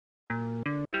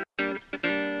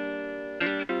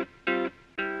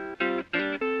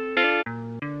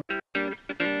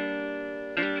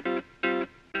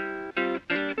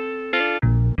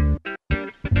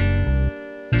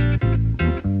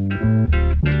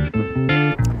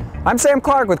I'm Sam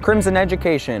Clark with Crimson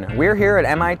Education. We're here at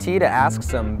MIT to ask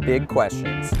some big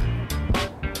questions.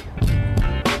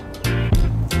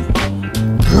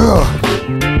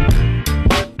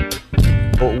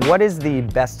 What is the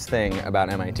best thing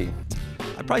about MIT?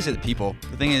 I'd probably say the people.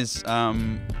 The thing is,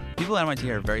 people at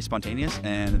MIT are very spontaneous,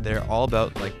 and they're all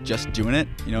about like just doing it.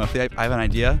 You know, if I have an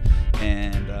idea,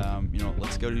 and you know,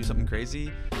 let's go do something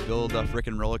crazy, build a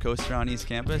frickin' roller coaster on East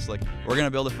Campus. Like, we're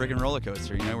gonna build a frickin' roller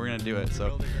coaster. You know, we're gonna do it.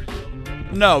 So.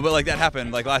 No, but like that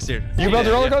happened like last year. You built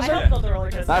a roller coaster? I built a roller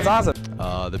coaster. That's awesome.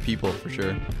 The people, for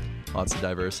sure. Lots of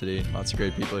diversity, lots of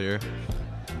great people here.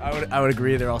 I would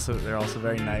agree. They're also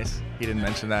very nice. He didn't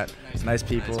mention that. Nice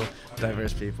people,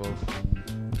 diverse people.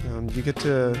 You get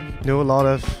to know a lot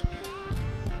of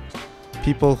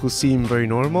people who seem very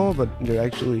normal, but they're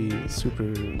actually super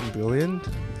brilliant.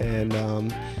 And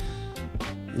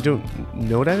you don't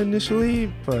know that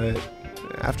initially, but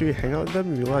after you hang out with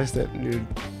them, you realize that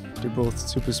they're both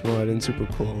super smart and super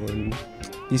cool. And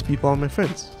these people are my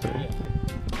friends. So.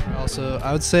 Also,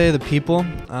 I would say the people.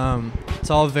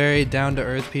 It's all very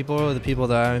down-to-earth people, the people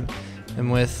that I am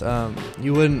with.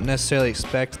 You wouldn't necessarily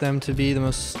expect them to be the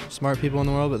most smart people in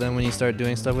the world, but then when you start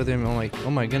doing stuff with them, I'm like, oh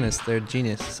my goodness, they're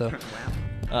genius. So,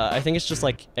 I think it's just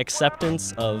like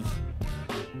acceptance of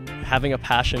having a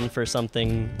passion for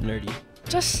something nerdy.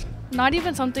 Just not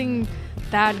even something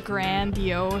that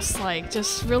grandiose, like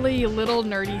just really little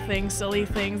nerdy things, silly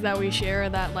things that we share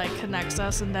that like connects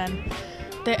us, and then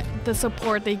the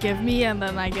support they give me and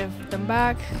then I give them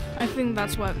back. I think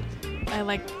that's what I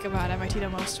like about MIT the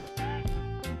most.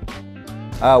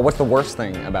 What's the worst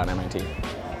thing about MIT?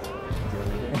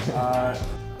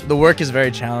 The work is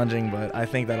very challenging, but I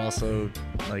think that also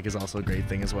is also a great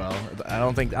thing as well. I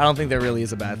don't think there really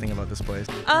is a bad thing about this place.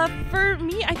 For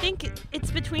me, I think it's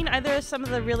between either some of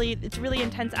the really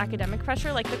intense academic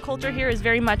pressure. Like the culture here is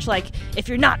very much like if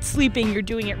you're not sleeping, you're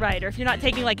doing it right, or if you're not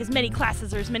taking like as many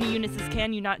classes or as many units as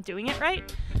can, you're not doing it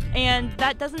right. And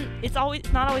that it's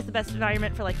not always the best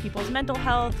environment for like people's mental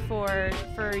health, for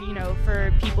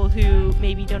people who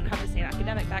maybe don't have the same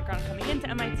academic background coming into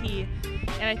MIT.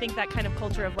 And I think that kind of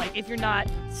culture of like if you're not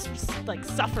like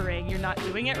suffering, you're not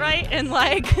doing it right, and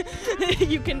like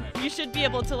you should be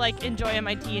able to like enjoy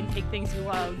MIT and take things you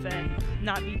love and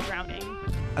not be drowning.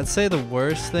 I'd say the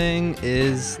worst thing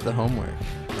is the homework.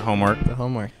 The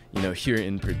homework? You know, here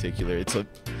in particular,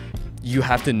 you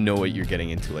have to know what you're getting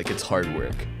into. Like, it's hard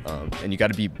work, and you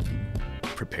got to be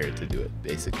prepared to do it,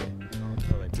 basically.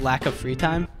 Lack of free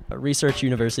time. Research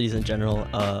universities in general,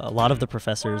 a lot of the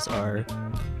professors are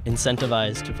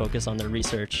incentivized to focus on their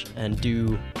research and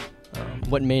do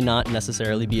what may not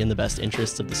necessarily be in the best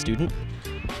interests of the student,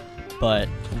 but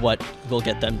what will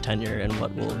get them tenure and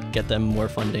what will get them more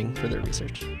funding for their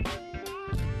research.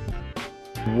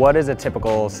 What does a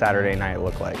typical Saturday night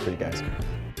look like for you guys?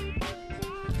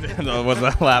 What's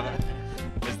that laugh?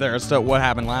 What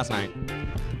happened last night?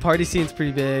 The party scene's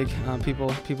pretty big. People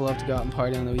love to go out and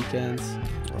party on the weekends.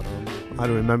 I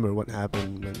don't remember what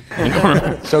happened.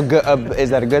 But So is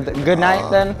that a good night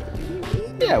then?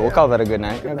 Yeah, we'll call that a good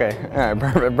night. Okay, all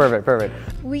right,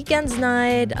 perfect. Weekends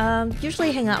night,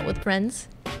 usually hang out with friends.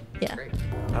 Yeah.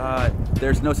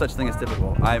 There's no such thing as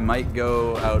typical. I might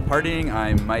go out partying,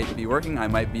 I might be working, I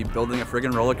might be building a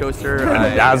friggin' roller coaster.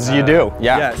 As you do,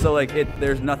 yeah. Yeah, so like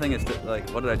there's nothing as like,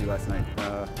 what did I do last night?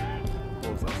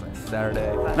 What was last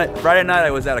night? Friday night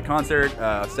I was at a concert.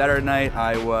 Saturday night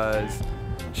I was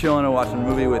chilling and watching a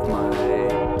movie with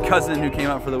my cousin who came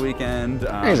out for the weekend.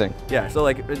 Amazing. Yeah, so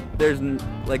like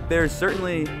there's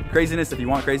certainly craziness if you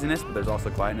want craziness, but there's also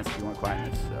quietness if you want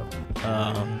quietness.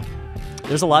 So.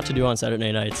 There's a lot to do on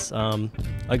Saturday nights.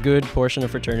 A good portion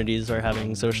of fraternities are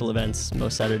having social events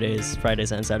most Saturdays,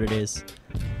 Fridays and Saturdays.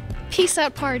 Peace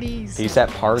at parties. Peace at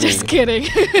parties. Just kidding.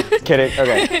 Kidding?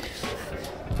 Okay.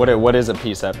 What is a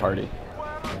peace at party?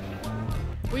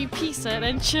 We peace it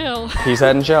and chill. Peace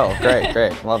out and chill.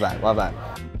 Great. Love that.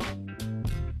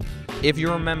 If you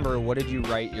remember, what did you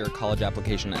write your college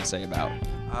application essay about?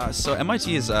 So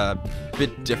MIT is a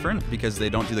bit different because they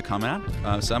don't do the Common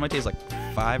App. So MIT is like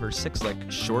 5 or 6 like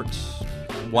short,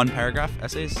 one-paragraph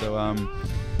essays. So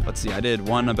let's see, I did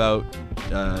one about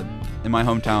in my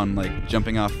hometown, like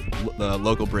jumping off the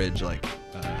local bridge, like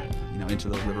into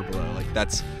the river below. Like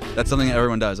that's something that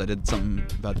everyone does. I did something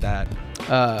about that.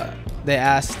 They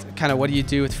asked kind of what do you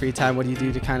do with free time, what do you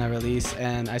do to kind of release,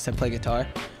 and I said play guitar,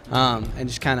 and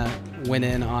just kind of went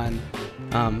in on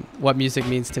what music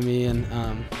means to me, and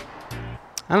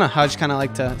I don't know, how I just kind of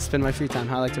like to spend my free time,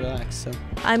 how I like to relax. So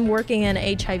I'm working in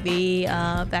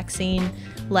HIV vaccine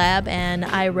lab, and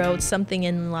I wrote something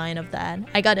in line of that.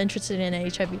 I got interested in the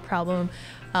HIV problem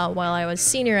while I was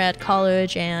senior at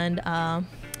college, and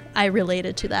I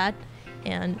related to that,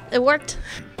 and it worked.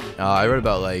 I wrote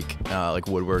about like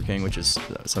woodworking, which is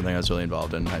something I was really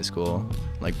involved in high school,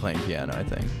 like playing piano, I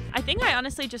think. I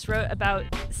honestly just wrote about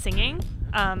singing.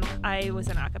 I was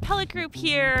in an a cappella group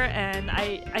here, and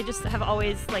I just have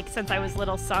always, like, since I was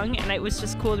little, sung, and it was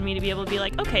just cool to me to be able to be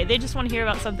like, okay, they just want to hear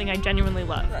about something I genuinely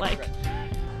love.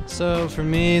 So for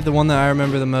me, the one that I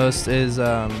remember the most is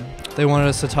they wanted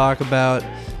us to talk about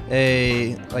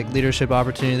a leadership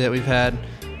opportunity that we've had.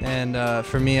 And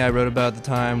for me, I wrote about the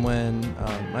time when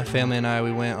my family and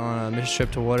we went on a mission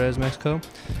trip to Juarez, Mexico.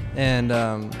 And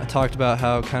I talked about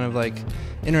how kind of like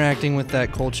interacting with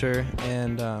that culture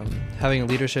and having a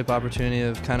leadership opportunity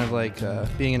of kind of like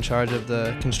being in charge of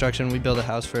the construction. We built a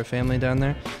house for a family down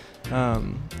there.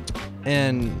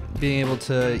 And being able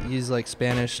to use like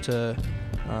Spanish to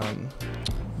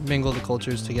mingle the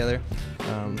cultures together.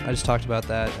 I just talked about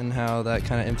that and how that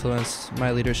kind of influenced my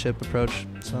leadership approach.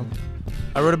 So.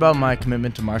 I wrote about my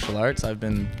commitment to martial arts. I've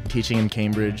been teaching in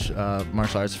Cambridge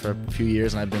martial arts for a few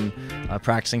years, and I've been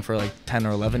practicing for like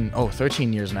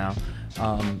 13 years now.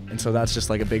 And so that's just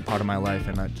like a big part of my life,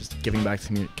 and just giving back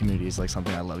to community is like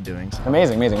something I love doing. So.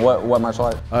 Amazing. What martial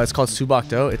art? It's called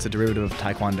Subak-do. It's a derivative of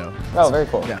Taekwondo. Oh, very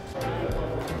cool. Yeah.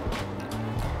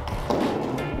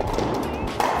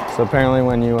 So apparently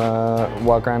when you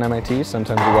walk around MIT,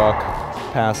 sometimes you walk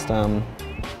past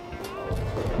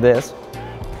this.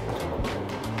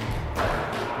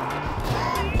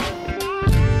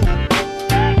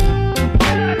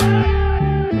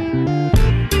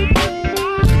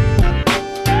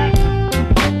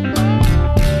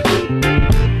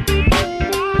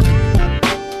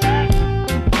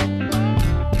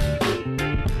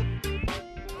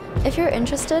 If you're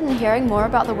interested in hearing more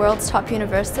about the world's top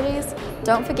universities,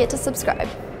 don't forget to subscribe.